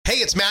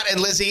It's Matt and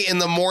Lizzie in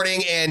the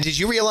morning. And did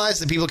you realize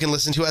that people can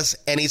listen to us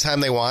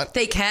anytime they want?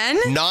 They can?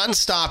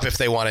 Non-stop if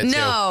they wanted to.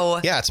 No.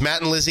 Yeah, it's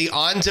Matt and Lizzie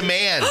on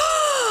demand.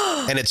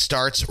 And it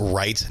starts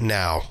right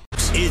now.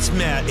 It's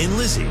Matt and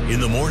Lizzie in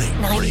the morning.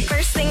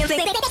 First thing in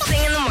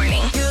the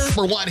morning.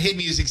 For one hit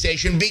music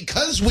station,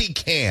 because we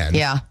can.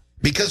 Yeah.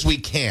 Because we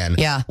can.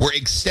 Yeah. We're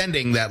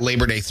extending that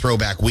Labor Day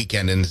throwback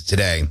weekend into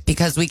today.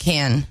 Because we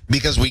can.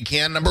 Because we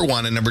can, number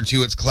one. And number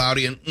two, it's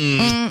cloudy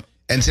and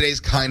And today's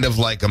kind of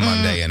like a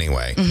Monday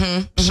anyway.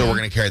 So we're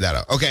going to carry that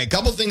out. Okay, a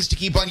couple things to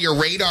keep on your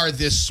radar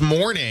this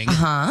morning.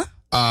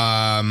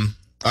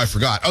 I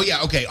forgot. Oh,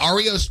 yeah, okay.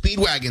 REO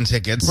Speedwagon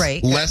tickets.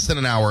 Right. Less than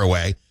an hour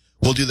away.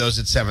 We'll do those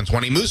at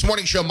 7:20. Moose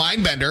Morning Show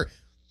Mindbender.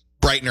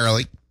 Bright and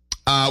early.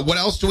 What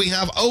else do we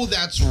have? Oh,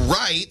 that's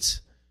right.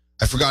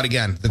 I forgot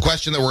again. The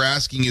question that we're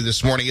asking you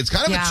this morning, it's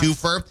kind of a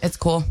twofer. It's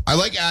cool. I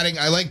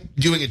like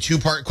doing a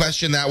two-part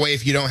question. That way,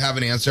 if you don't have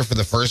an answer for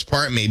the first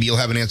part, maybe you'll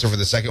have an answer for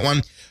the second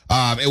one.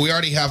 And we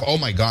already have, oh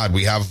my God,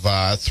 we have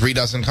 3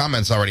 dozen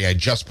comments already. I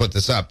just put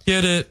this up.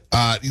 Get it.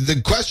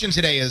 The question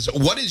today is,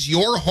 what is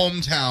your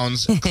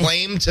hometown's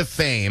claim to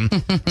fame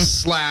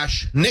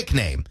 /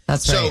 nickname?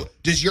 That's so, right.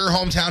 does your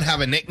hometown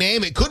have a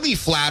nickname? It could be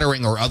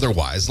flattering or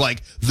otherwise,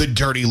 like the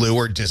Dirty Lou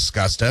or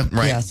Disgusta,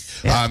 right?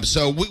 Yes. Yeah.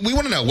 So we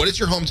want to know, what is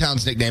your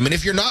hometown's nickname? And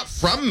if you're not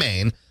from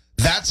Maine,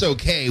 that's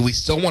okay. We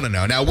still want to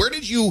know. Now, where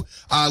did you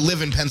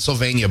live in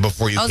Pennsylvania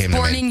before you came to Maine? I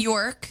was born in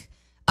York.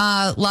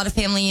 A lot of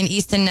family in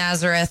Easton,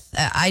 Nazareth.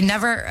 I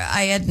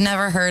had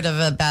never heard of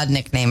a bad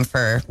nickname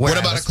for where What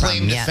about a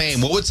claim to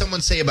fame? What would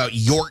someone say about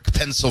York,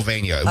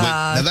 Pennsylvania?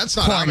 Now, that's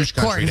not Amish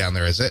country down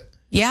there, is it?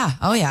 Yeah.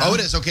 Oh, yeah. Oh, it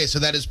is. Okay, so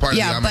that is part of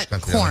the Amish country. Yeah,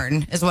 but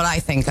corn is what I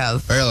think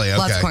of. Really? Okay.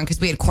 Lots of corn, because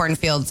we had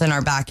cornfields in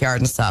our backyard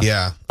and stuff.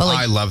 Yeah. But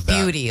I love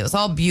that. Beauty. It was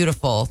all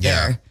beautiful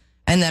there. Yeah.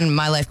 And then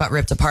my life got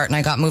ripped apart and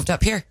I got moved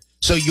up here.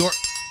 So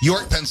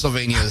York,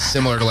 Pennsylvania is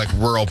similar to like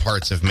rural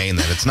parts of Maine.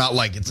 Then it's not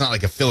like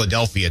a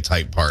Philadelphia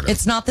type part.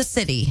 It's not the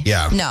city.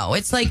 Yeah. No,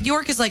 it's like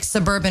York is like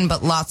suburban,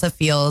 but lots of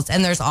fields,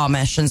 and there's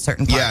Amish in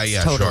certain parts.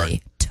 Yeah, totally. Sure.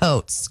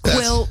 Totes,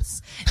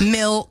 quilts,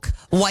 milk,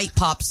 white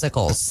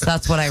popsicles.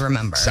 That's what I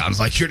remember. Sounds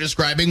like you're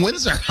describing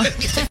Windsor.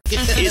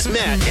 It's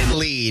Matt and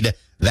Lead.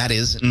 That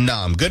is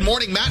numb. Good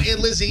morning, Matt and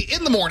Lizzie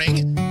in the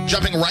morning.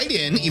 Jumping right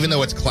in, even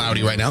though it's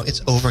cloudy right now, it's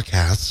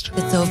overcast.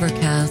 It's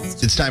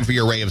overcast. It's time for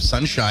your ray of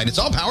sunshine. It's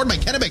all powered by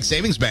Kennebec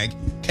Savings Bank.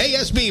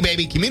 KSB,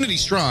 baby. Community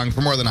strong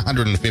for more than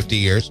 150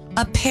 years.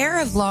 A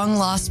pair of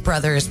long-lost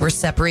brothers were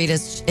separated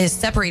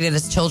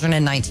as children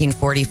in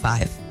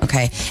 1945.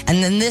 Okay.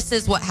 And then this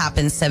is what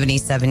happened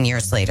 77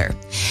 years later.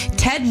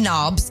 Ted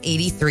Knobs,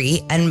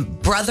 83,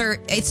 and brother,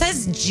 it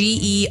says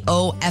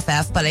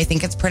Geoff, but I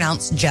think it's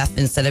pronounced Jeff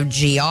instead of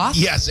Geoff.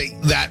 Yes,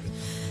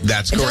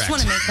 that's correct. I just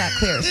want to make that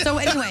clear. So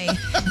anyway,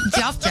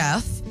 Jeff,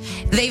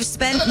 they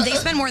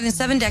spent more than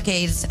 7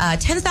 decades,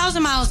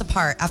 10,000 miles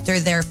apart after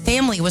their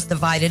family was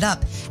divided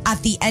up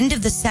at the end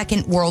of the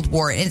Second World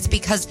War. And it's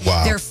because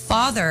their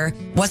father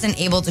wasn't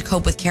able to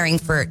cope with caring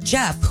for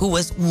Jeff, who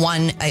was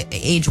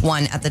age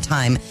 1 at the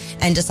time,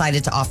 and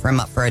decided to offer him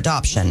up for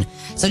adoption.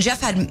 So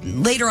Jeff had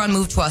later on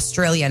moved to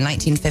Australia in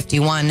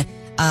 1951.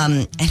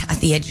 And at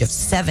the age of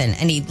 7,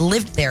 and he'd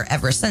lived there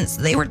ever since.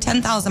 They were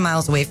 10,000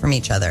 miles away from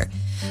each other.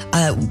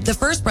 The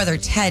first brother,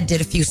 Ted, did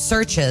a few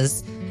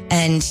searches,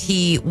 and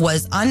he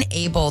was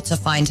unable to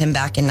find him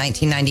back in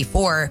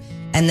 1994,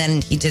 and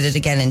then he did it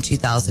again in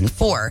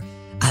 2004.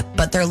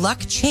 But their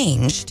luck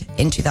changed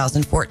in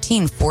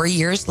 2014, 4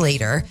 years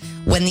later,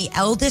 when the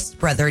eldest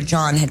brother,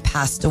 John, had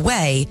passed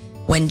away,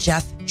 when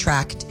Jeff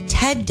tracked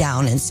Ted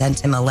down and sent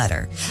him a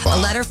letter. Wow.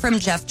 A letter from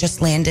Jeff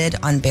just landed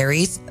on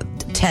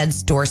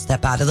Ted's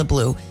doorstep out of the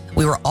blue.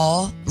 We were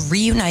all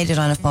reunited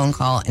on a phone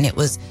call, and it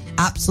was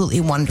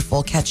absolutely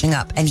wonderful catching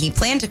up. And he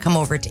planned to come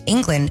over to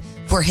England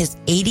for his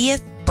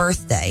 80th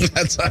birthday.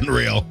 That's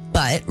unreal.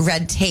 But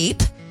red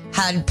tape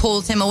had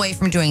pulled him away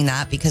from doing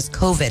that because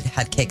COVID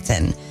had kicked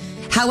in.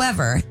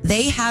 However,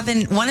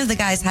 one of the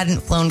guys hadn't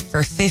flown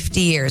for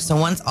 50 years. So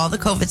once all the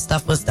COVID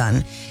stuff was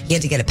done, he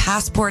had to get a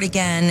passport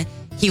again.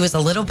 He was a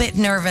little bit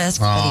nervous,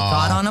 but he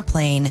got on a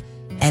plane,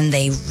 and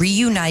they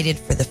reunited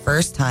for the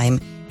first time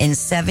in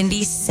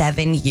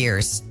 77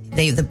 years.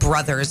 The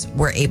brothers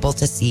were able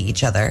to see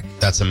each other.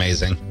 That's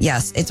amazing.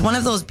 Yes, it's one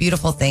of those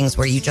beautiful things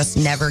where you just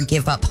never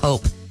give up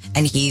hope.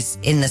 And he's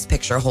in this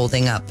picture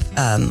holding up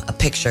a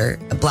picture,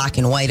 a black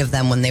and white of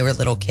them when they were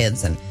little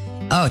kids. And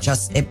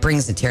it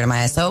brings a tear to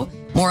my eye. So,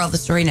 moral of the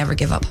story, never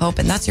give up hope.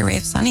 And that's your ray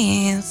of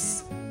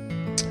sunnies.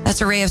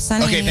 That's a ray of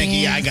sunnies. Okay, thank you.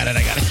 Yeah, I got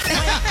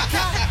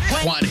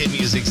it. One hit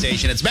music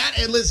station. It's Matt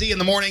and Lizzie in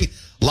the morning,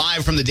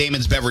 live from the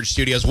Damon's Beverage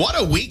Studios. What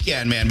a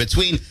weekend, man.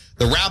 Between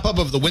the wrap-up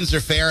of the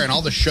Windsor Fair and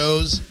all the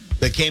shows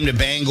that came to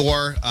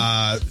Bangor,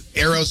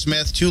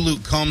 Aerosmith, 2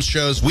 Luke Combs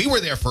shows. We were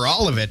there for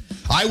all of it.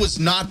 I was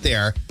not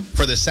there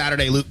for the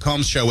Saturday Luke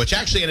Combs show, which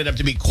actually ended up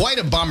to be quite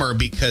a bummer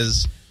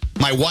because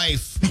my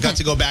wife got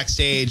to go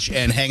backstage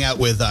and hang out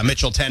with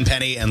Mitchell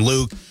Tenpenny and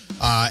Luke.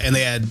 And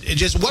they had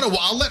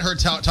I'll let her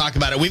talk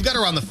about it. We've got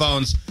her on the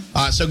phones.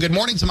 So good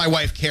morning to my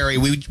wife, Carrie.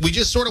 We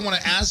just sort of want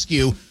to ask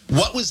you,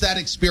 what was that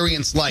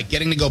experience like,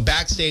 getting to go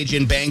backstage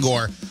in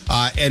Bangor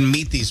and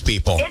meet these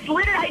people? It's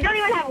literally, I don't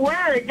even have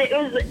words.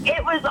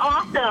 It was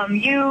awesome.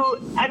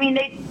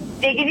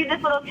 They give you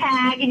this little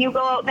tag, and you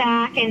go out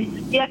back,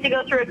 and you have to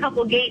go through a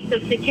couple gates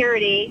of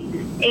security.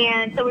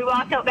 And so we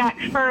walked out back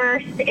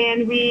first,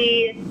 and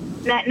we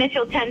met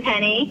Mitchell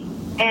Tenpenny,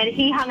 and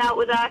he hung out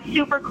with us.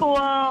 Super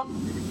cool.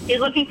 He's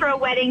looking for a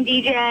wedding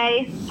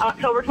DJ,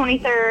 October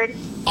 23rd.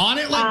 On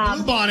it like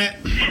Blue Bonnet.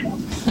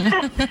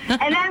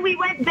 And then we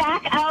went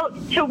back out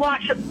to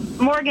watch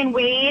Morgan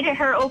Wade,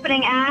 her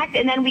opening act,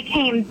 and then we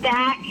came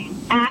back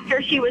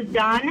after she was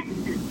done.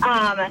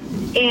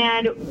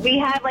 And we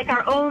had like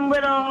our own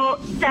little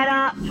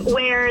setup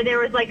where there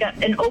was like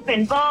an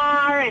open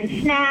bar and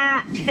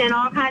snacks and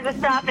all kinds of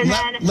stuff. And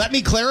let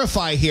me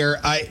clarify here.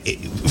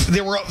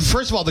 There were,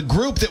 first of all, the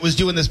group that was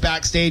doing this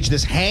backstage,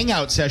 this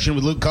hangout session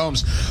with Luke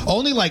Combs,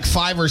 only like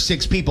 5 or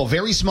 6 people,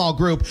 very small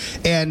group.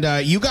 And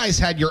you guys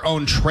had your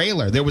own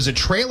trailer. There was a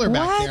trailer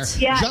back there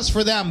just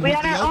for them. We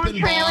had our own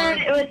trailer.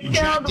 It was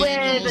filled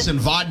with and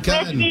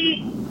vodka.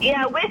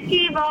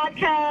 Whiskey,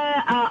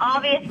 vodka,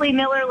 obviously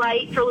Miller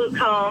Lite for Luke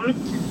Combs.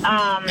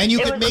 And you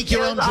could make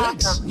your own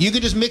drinks. Awesome. You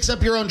could just mix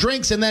up your own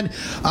drinks, and then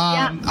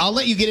I'll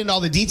let you get into all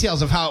the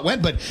details of how it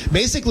went. But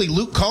basically,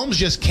 Luke Combs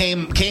just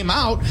came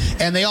out,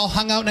 and they all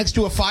hung out next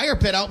to a fire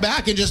pit out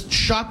back and just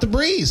shot the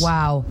breeze.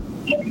 Wow.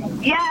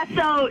 Yeah,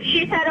 so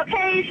she said,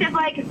 okay, she's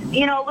like,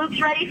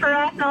 Luke's ready for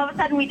us. And all of a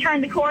sudden we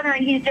turned the corner,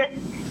 and he's just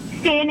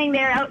standing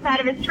there outside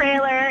of his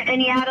trailer,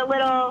 and he had a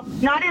little,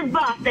 not his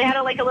bus, they had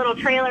a little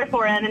trailer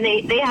for him, and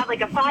they have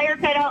like a fire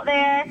pit out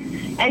there,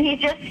 and he's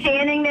just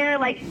standing there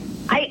like,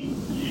 I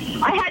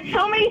had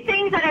so many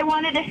things that I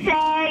wanted to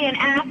say and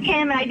ask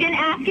him, and I didn't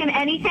ask him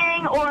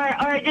anything, or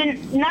I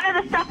didn't, none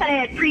of the stuff that I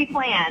had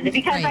pre-planned,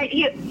 because I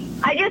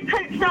just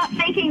couldn't stop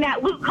thinking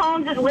that Luke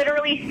Combs is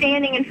literally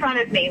standing in front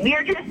of me. We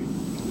are just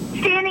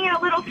standing in a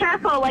little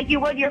circle like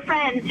you would your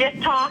friends,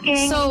 just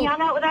talking. So, he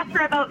hung out with us for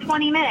about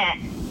 20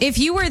 minutes. If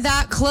you were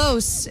that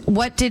close,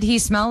 what did he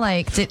smell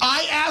like?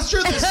 I asked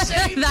her the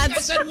same thing. I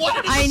said,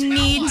 what did he smell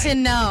need like? to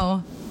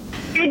know.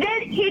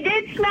 He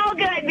did smell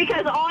good,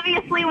 because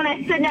obviously when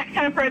I stood next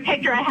to him for a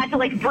picture, I had to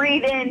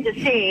breathe in to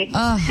see.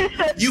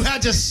 You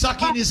had to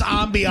suck in his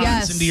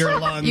ambiance into your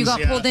lungs. You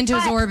got pulled into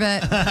his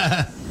orbit.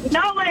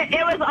 No, but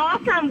it was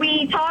awesome.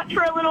 We talked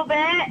for a little bit,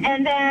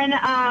 and then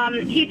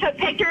he took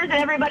pictures, and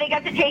everybody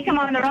got to take them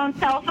on their own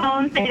cell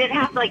phones. They didn't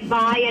have to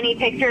buy any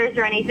pictures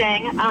or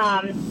anything.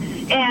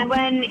 And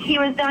when he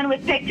was done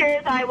with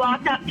pictures, I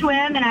walked up to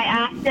him and I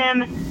asked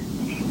him,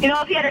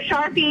 if he had a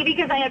Sharpie,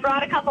 because I had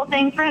brought a couple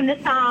things for him to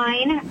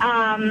sign.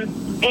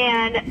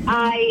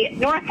 And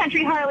North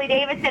Country Harley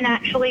Davidson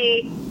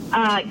actually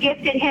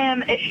gifted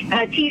him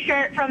a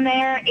T-shirt from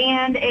there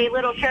and a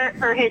little shirt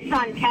for his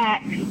son,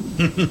 Tex.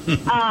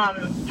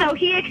 So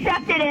he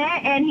accepted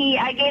it, and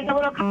I gave the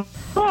little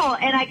cool,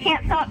 and I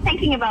can't stop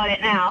thinking about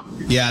it now.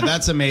 Yeah,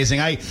 that's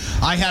amazing. I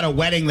had a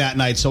wedding that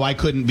night, so I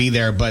couldn't be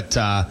there, but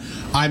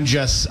I'm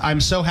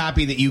so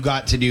happy that you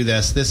got to do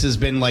this. This has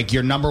been like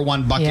your number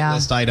one bucket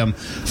list item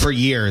for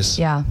years.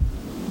 Yeah.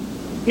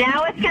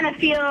 Now it's going to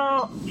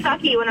feel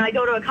sucky when I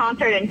go to a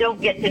concert and don't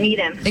get to meet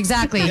him.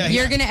 Exactly.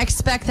 You're going to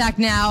expect that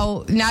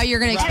now. Now you're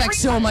going to expect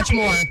so much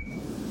more.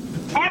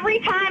 Every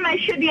time I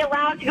should be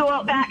allowed to go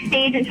out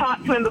backstage and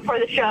talk to him before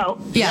the show.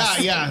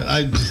 Yes. Yeah.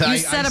 You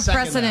set a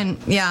precedent.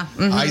 That. Yeah.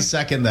 Mm-hmm. I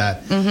second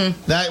that.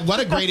 Mm-hmm. That what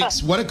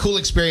a cool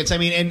experience. I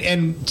mean,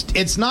 and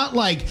it's not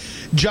like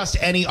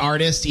just any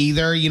artist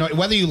either.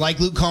 Whether you like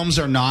Luke Combs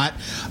or not,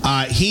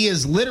 he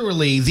is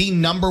literally the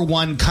number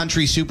one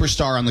country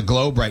superstar on the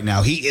globe right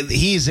now.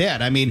 He's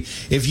it. I mean,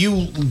 if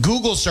you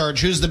Google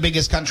search who's the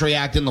biggest country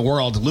act in the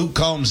world, Luke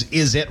Combs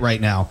is it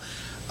right now.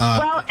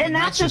 Well, and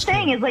that's the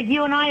thing, cool. Is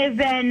you and I have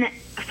been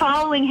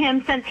following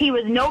him since he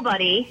was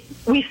nobody.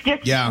 We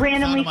just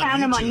randomly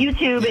found him on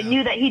YouTube and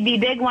knew that he'd be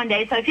big one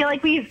day. So I feel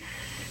like we've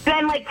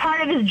been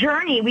part of his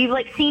journey. We've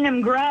seen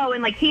him grow,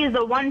 and he is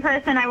the one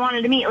person I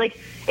wanted to meet.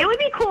 It would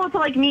be cool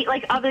to meet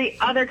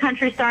other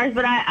country stars,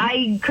 but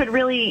I could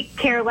really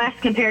care less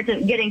compared to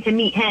getting to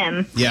meet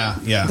him. Yeah.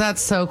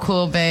 That's so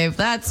cool, babe.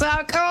 That's so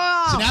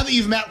cool. So now that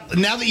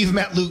you've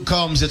met Luke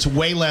Combs, it's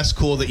way less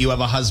cool that you have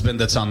a husband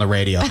that's on the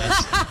radio.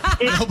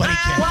 Nobody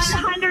cares.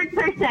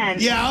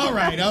 100%. Yeah. All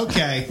right.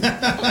 Okay.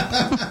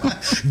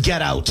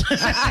 Get out.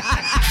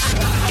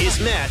 It's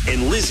Matt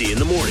and Lizzie in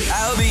the morning.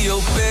 I'll be your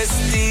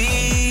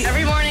bestie.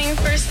 Every morning,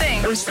 first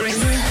thing.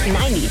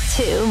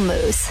 92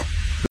 Moose.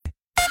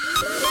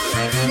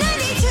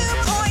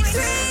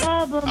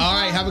 All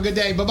right, have a good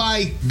day.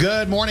 Bye-bye.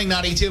 Good morning,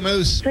 92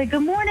 Moose. Say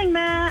good morning,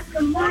 Matt.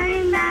 Good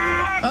morning,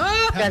 Matt.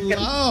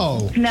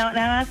 Hello. Now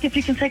ask if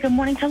you can say good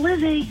morning to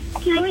Lizzie.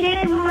 Can I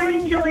say good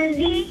morning to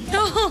Lizzie?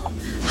 Oh,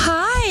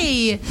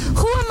 hi.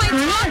 Who am I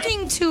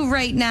talking to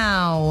right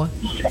now?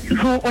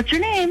 What's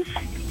your names?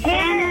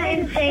 Hannah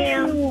and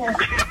Samuel.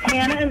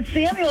 Hannah and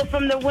Samuel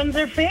from the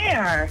Windsor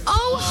Fair.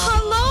 Oh,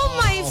 hello,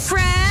 my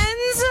friends.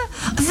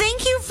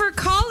 Thank you for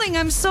calling calling.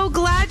 I'm so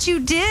glad you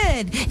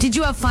did. Did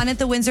you have fun at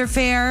the Windsor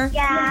Fair?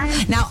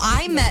 Yeah. Now,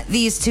 I met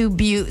these two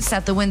beauts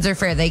at the Windsor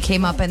Fair. They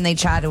came up and they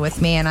chatted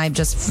with me, and I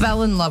just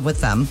fell in love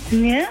with them.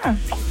 Yeah.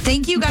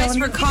 Thank you guys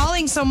for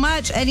calling so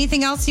much.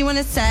 Anything else you want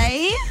to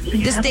say?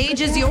 The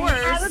stage is yours.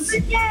 Have a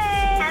good day.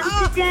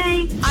 Have a good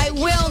day. I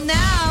will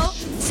now.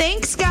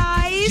 Thanks,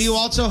 guys. Do you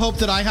also hope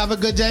that I have a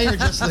good day or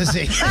just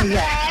Lizzie?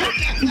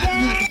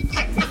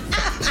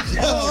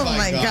 Oh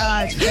my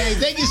gosh. Hey,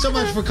 thank you so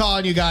much for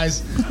calling, you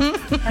guys.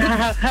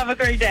 Have a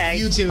great day.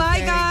 You too.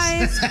 Bye,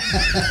 Thanks. guys.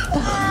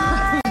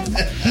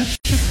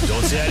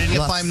 Don't say I didn't.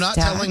 If I'm not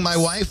telling my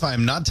wife,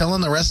 I'm not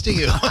telling the rest of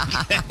you.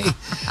 Okay.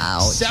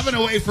 Ouch. 7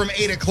 away from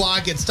 8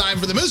 o'clock. It's time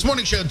for the Moose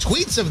Morning Show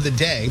tweets of the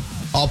day,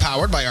 all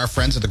powered by our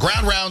friends at the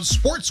Ground Round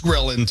Sports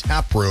Grill and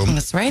Tap Room.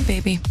 That's right,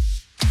 baby.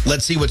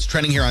 Let's see what's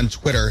trending here on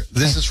Twitter.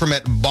 This is from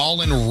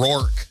 @Ballin'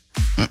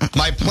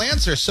 My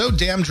plants are so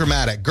damn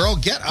dramatic. Girl,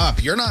 get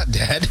up. You're not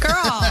dead.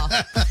 Girl.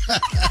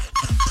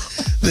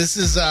 This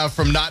is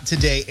from Not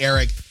Today,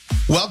 Eric.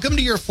 Welcome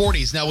to your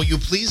 40s. Now, will you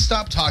please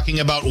stop talking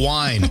about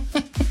wine?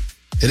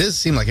 It does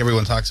seem like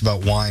everyone talks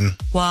about wine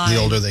Why? the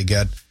older they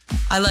get.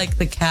 I like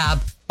the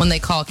cab when they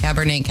call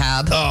Cabernet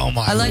Cab. Oh,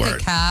 my I like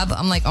word. a cab.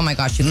 I'm like, oh my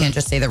gosh, you can't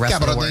just say the rest of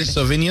the Cabernet word.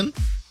 Sauvignon.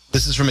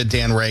 This is from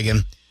Dan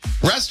Reagan.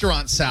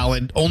 Restaurant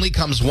salad only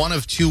comes one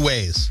of two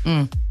ways.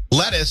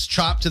 Lettuce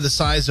chopped to the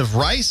size of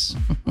rice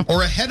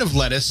or a head of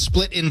lettuce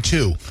split in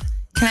two.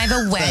 Can I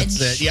have a wedge?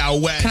 That's it. Yeah, a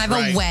wedge. Can I have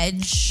right. a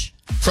wedge?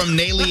 From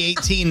Naley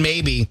 18,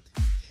 maybe.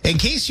 In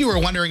case you were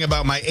wondering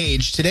about my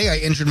age, today I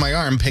injured my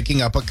arm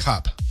picking up a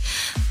cup.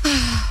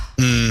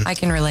 I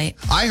can relate.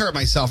 I hurt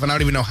myself, and I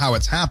don't even know how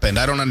it's happened.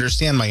 I don't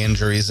understand my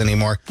injuries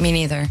anymore. Me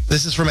neither.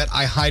 This is from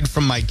I hide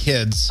from my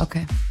kids.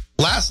 Okay.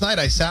 Last night,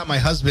 I sat my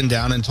husband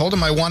down and told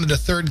him I wanted a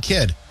third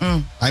kid.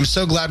 I'm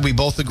so glad we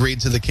both agreed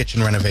to the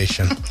kitchen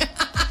renovation.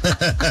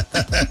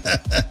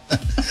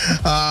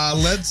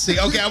 Let's see.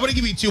 Okay, I want to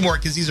give you two more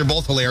because these are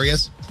both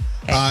hilarious.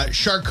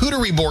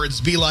 Charcuterie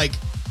boards be like,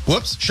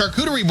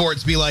 charcuterie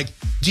boards be like,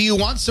 do you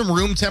want some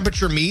room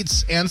temperature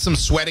meats and some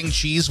sweating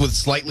cheese with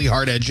slightly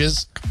hard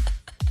edges?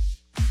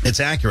 It's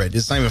accurate.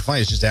 It's not even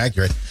funny. It's just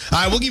accurate.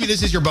 We'll give you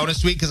this as your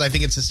bonus tweet because I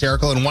think it's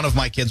hysterical, and one of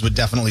my kids would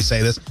definitely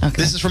say this. Okay.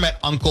 This is from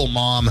Uncle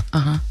Mom.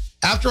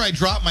 After I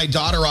dropped my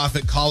daughter off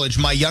at college,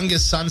 my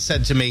youngest son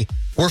said to me,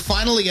 we're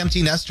finally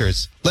empty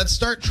nesters. Let's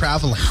start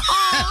traveling.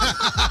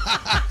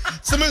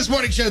 It's the Moose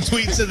Morning Show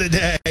tweets of the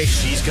day.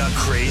 She's got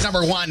crazy.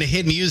 Number one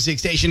hit music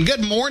station.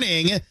 Good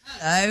morning.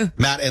 Hello.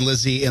 Matt and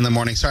Lizzie in the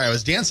morning. Sorry, I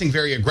was dancing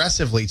very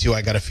aggressively to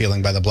I Got a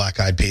Feeling by the Black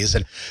Eyed Peas.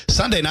 And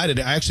Sunday night,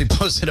 I actually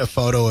posted a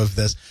photo of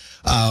this.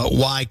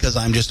 Why? Because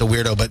I'm just a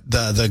weirdo. But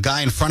the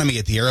guy in front of me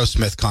at the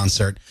Aerosmith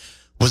concert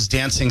was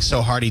dancing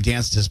so hard he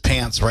danced his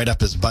pants right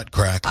up his butt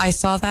crack. I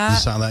saw that. You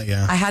saw that,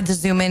 yeah. I had to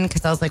zoom in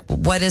because I was like,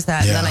 what is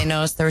that? Yeah. And then I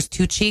noticed there was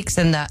two cheeks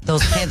and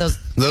those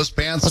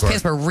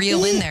pants were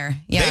real in there.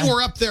 Yeah. They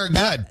were up there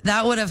good.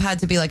 That would have had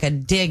to be like a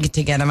dig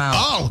to get them out.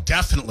 Oh,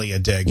 definitely a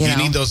dig. You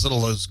need those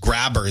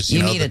grabbers, you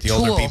know, need that a the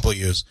older tool people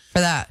use. For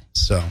that.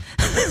 So,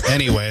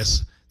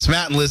 anyways, it's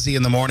Matt and Lizzie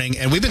in the morning,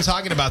 and we've been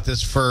talking about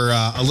this for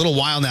a little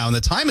while now, and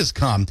the time has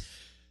come.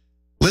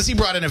 Lizzie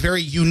brought in a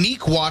very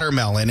unique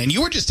watermelon, and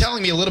you were just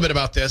telling me a little bit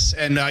about this,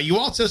 and you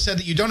also said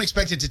that you don't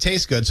expect it to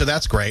taste good, so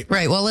that's great.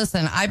 Right. Well,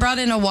 listen, I brought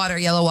in a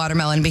yellow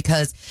watermelon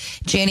because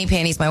Janie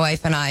Panties, my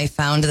wife, and I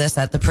found this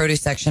at the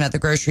produce section at the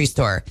grocery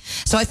store.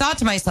 So I thought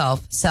to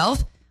myself,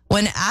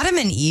 when Adam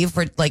and Eve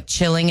were like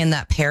chilling in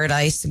that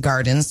paradise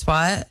garden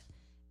spot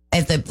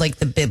at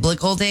the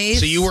biblical days.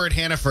 So you were at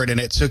Hannaford, and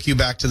it took you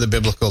back to the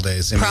biblical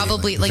days.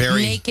 Probably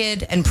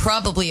naked and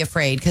probably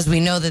afraid because we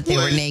know that they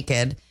were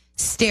naked.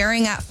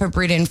 Staring at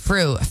forbidden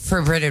fruit.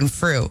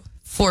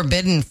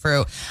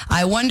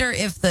 I wonder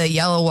if the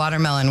yellow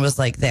watermelon was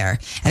like there.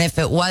 And if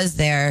it was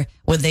there,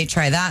 would they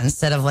try that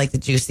instead of like the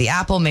juicy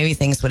apple? Maybe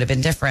things would have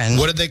been different.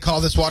 What did they call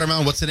this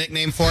watermelon? What's the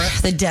nickname for it?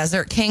 The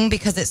Desert King,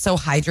 because it's so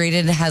hydrated.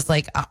 It has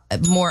like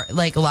more,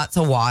 like lots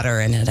of water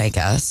in it, I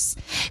guess.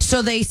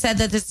 So they said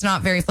that it's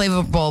not very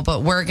flavorful,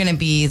 but we're going to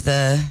be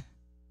the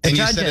And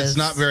judges. you said it's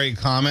not very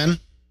common?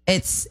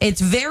 It's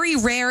very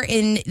rare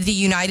in the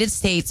United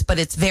States, but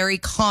it's very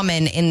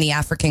common in the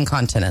African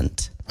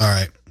continent. All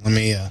right. Let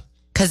me...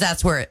 Because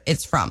that's where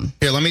it's from.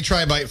 Here, let me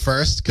try a bite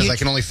first, because I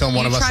can only film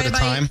one of us at a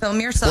time.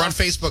 Film yourself. We're on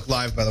Facebook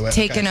Live, by the way.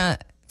 Taking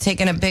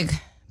a big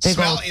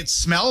smell. old... It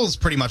smells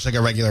pretty much like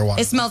a regular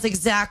watermelon. It smells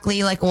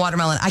exactly like a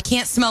watermelon. I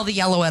can't smell the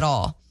yellow at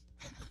all.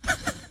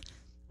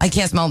 I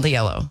can't smell the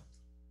yellow.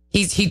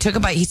 He took a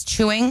bite. He's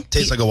chewing.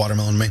 Tastes like a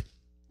watermelon to me.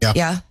 Yeah.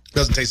 Yeah.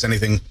 Doesn't taste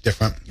anything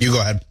different. You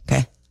go ahead.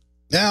 Okay.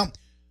 Yeah.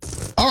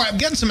 All right, I'm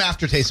getting some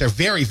aftertaste. They're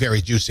very, very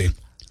juicy.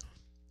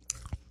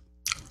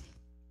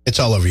 It's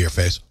all over your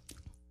face.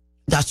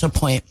 That's the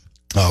point.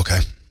 Oh, okay.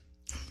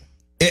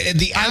 The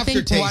I think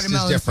aftertaste is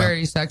watermelon is different.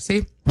 very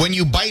sexy. When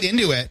you bite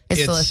into it,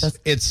 It's delicious.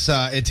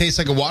 It tastes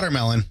like a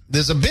watermelon.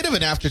 There's a bit of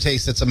an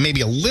aftertaste that's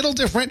maybe a little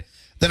different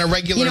than a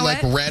regular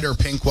like red or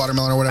pink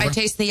watermelon or whatever. I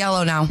taste the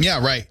yellow now.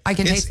 Yeah, right. I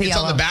can taste the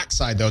yellow. It's on the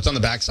backside, though. It's on the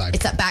backside.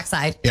 It's that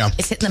backside. Yeah.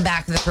 It's hitting the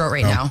back of the throat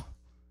right now.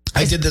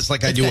 I did this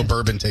like I do a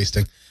bourbon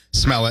tasting.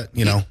 Smell it,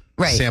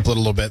 Right. Sample it a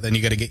little bit. Then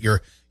you got to get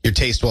your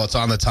taste while it's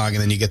on the tongue,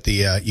 and then you get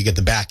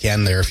the back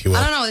end there, if you will.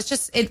 I don't know. It's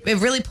just it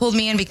really pulled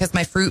me in because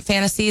my fruit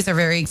fantasies are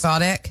very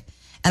exotic,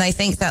 and I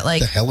think that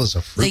like the hell is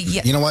a fruit?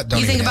 You know what? Don't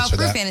you even think about answer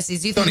fruit that.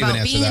 fantasies. You Don't think even about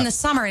answer being in that. the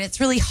summer and it's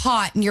really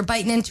hot and you're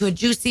biting into a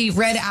juicy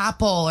red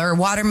apple or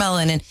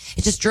watermelon and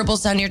it just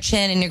dribbles down your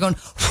chin and you're going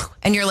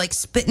and you're like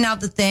spitting out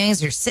the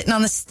things. You're sitting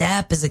on the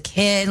step as a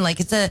kid.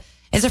 Like it's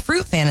a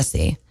fruit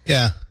fantasy.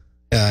 Yeah.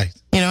 You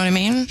know what I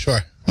mean? Sure.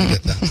 I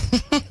get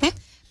that.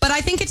 But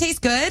I think it tastes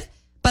good.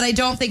 But I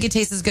don't think it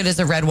tastes as good as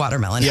a red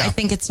watermelon. Yeah. I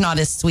think it's not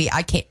as sweet.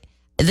 I can't.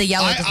 The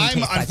yellow doesn't taste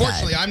that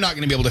unfortunately, good. I'm not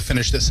going to be able to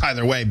finish this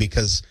either way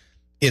because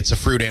it's a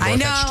fruit and or I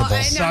know, vegetable.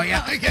 I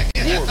know. So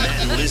yeah. More Matt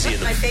and Lizzie in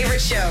the My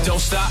favorite show. Don't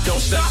stop. Don't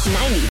stop. 90